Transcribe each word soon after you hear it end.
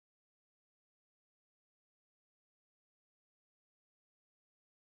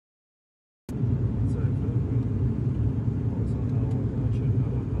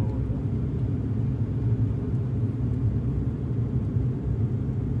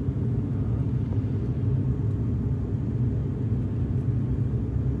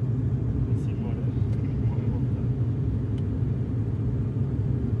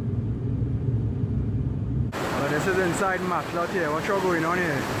inside Matlot here. What's going on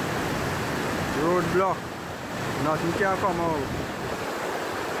here? Roadblock. Nothing can come out.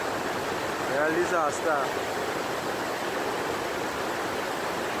 Real disaster.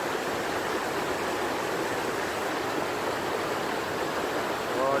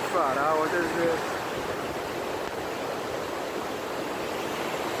 God Father, what is this?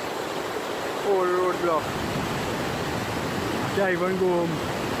 Whole roadblock. Can't even go home.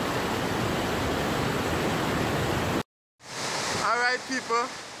 Alright people,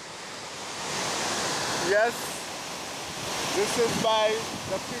 yes, this is by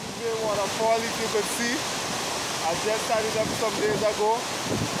the Kingsway waterfall, if you could see. I just started up some days ago,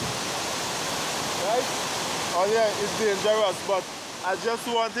 right? Oh yeah, it's dangerous, but I just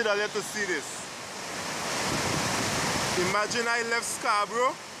wanted a little to see this. Imagine I left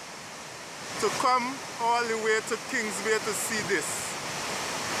Scarborough to come all the way to Kingsway to see this.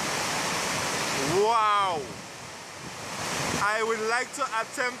 Wow! I would like to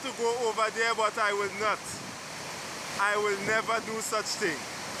attempt to go over there, but I will not. I will never do such thing.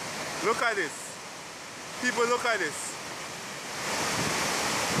 Look at this. People, look at this.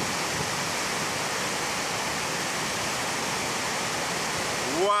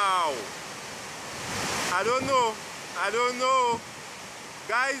 Wow. I don't know.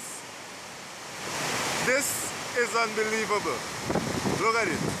 Guys, this is unbelievable. Look at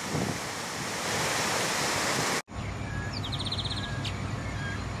it.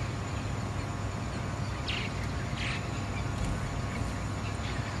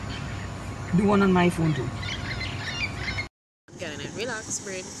 Do one on my phone too. Getting it. Relax,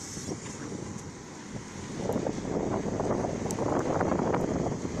 brain.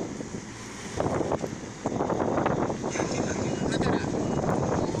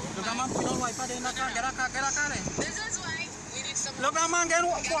 This is why we need some. Look, that man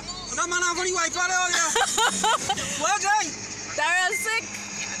getting what? That man have any wipe out there. Well, Jay. Daryl's sick.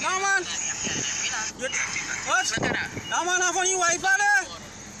 No, man. What? That man have any wipe out there.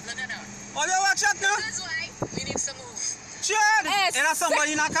 Look at that. Oh, you watch that now? This is why we need some move. Chad. Yes. Is that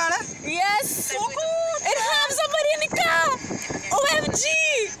somebody in that car there? Yes. So good. It has somebody in the car. OMG.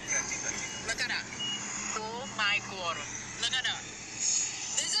 Look at that. Oh my God. Look at that.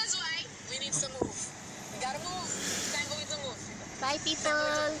 This is why we need some move. We gotta move. Time for you to move. Bye, people.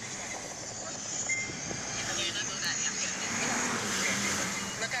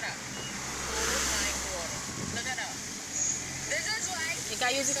 Look at that. Oh my God. Look at that. This is why You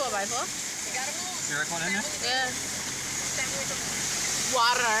can use it for by four. we gotta move. You recording here? Yeah. Time for you to move.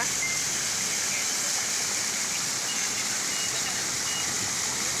 Water.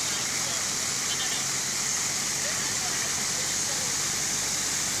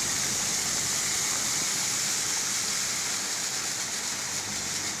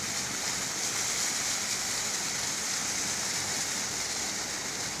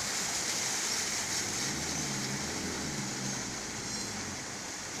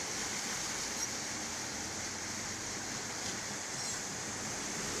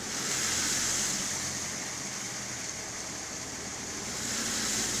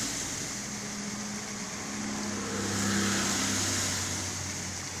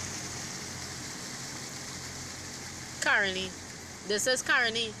 Carney. This is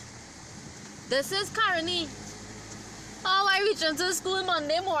Carney. This is Carney. Oh, I returned to school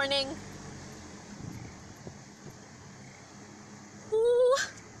Monday morning. Ooh.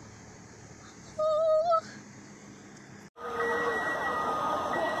 Ooh.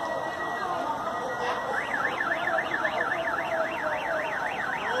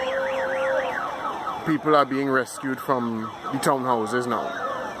 People are being rescued from the townhouses now.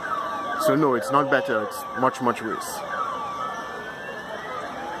 So no, it's not better, it's much, much worse.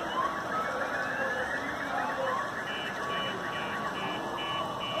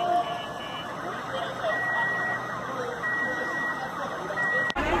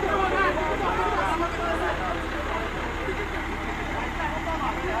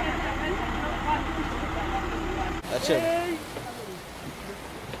 That's it.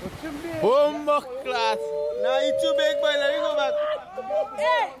 Bomba class. Nah, you too big, boy. Let me go back.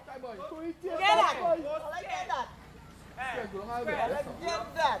 Hey! Get that! Get that! Get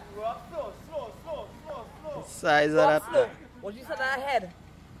that! Size of that. What you said that head?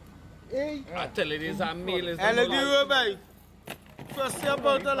 Hey. I tell you, this is a meal. And let you go back. First step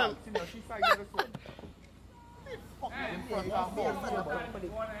out of them.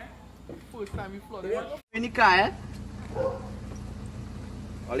 First time we flooded. In the car, eh?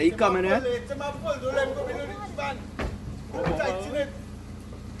 Are you coming, eh?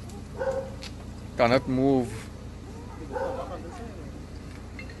 Cannot move.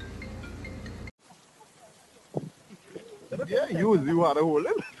 Yeah, use the water hole.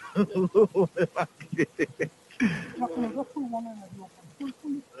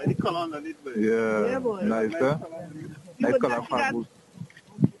 Any color underneath, yeah, boy. Nice, huh? Nice color farm.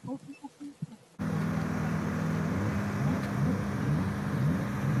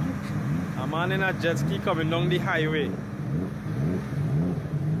 A man in a jet ski coming down the highway.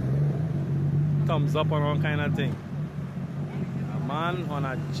 Thumbs up and all kind of thing. A man on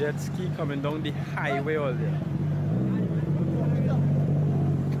a jet ski coming down the highway all there.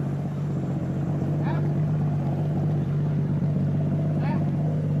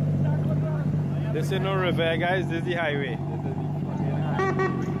 This is no river, guys. This is the highway.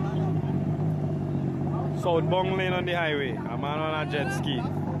 Southbound lane on the highway. A man on a jet ski.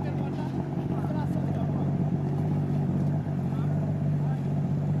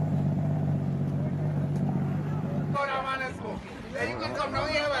 You can come down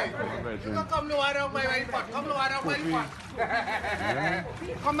here, right? You can come lower down by the pot. Come lower down by the pot.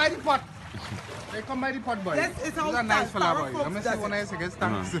 Come by the pot. They come by the pot, boy. This is how a nice fella, boy. folks Let me does see one it. of his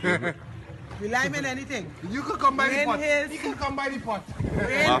stamps. We lime in anything. You can come by the Rain, pot. hail, You can come by the pot.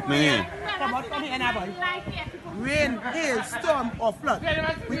 Rain, Come here. come here now, boy. Rain, hail, storm, or flood.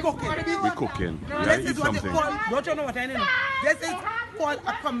 We cooking. We cooking. We gotta This eat is what they something. call, don't you know what I mean? This is called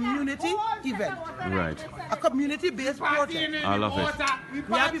a community event. Right. A community-based project. I love it.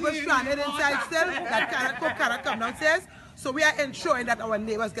 We have people stranded inside still that cannot cook, cannot come downstairs. So we are ensuring that our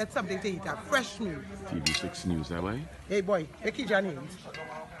neighbors get something to eat, a fresh meal. TV6 News, that way? Hey boy, make it your names.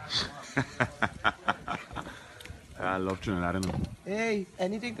 I love Trinidad, you know. Hey,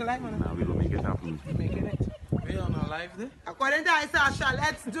 anything to like, man? Now we will make it happen. Making it. We on a live there? According to Sasha,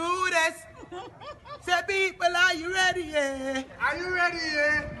 let's do this. Say people, are you ready? Yeah? Are you ready,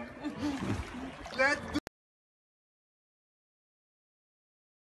 yeah? Let's do